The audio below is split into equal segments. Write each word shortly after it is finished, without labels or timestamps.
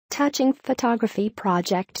touching photography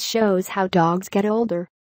project shows how dogs get older.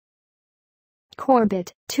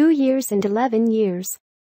 Corbett, 2 years and 11 years.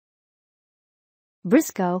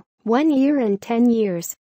 Briscoe, 1 year and 10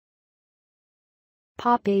 years.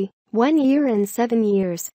 Poppy, 1 year and 7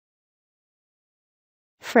 years.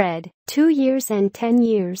 Fred, 2 years and 10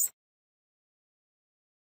 years.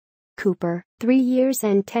 Cooper, 3 years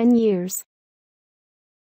and 10 years.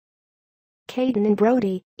 Caden and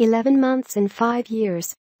Brody, 11 months and 5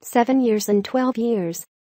 years, 7 years and 12 years.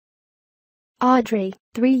 Audrey,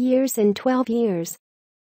 3 years and 12 years.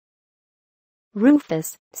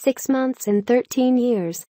 Rufus, 6 months and 13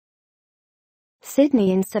 years.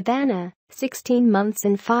 Sydney and Savannah, 16 months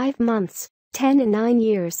and 5 months, 10 and 9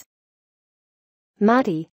 years.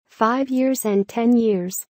 Maddie, 5 years and 10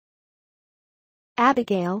 years.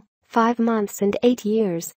 Abigail, 5 months and 8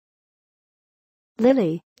 years.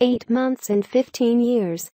 Lily, 8 months and 15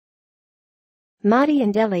 years. Maddie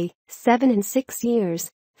and Ellie, 7 and 6 years,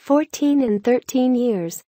 14 and 13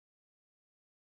 years.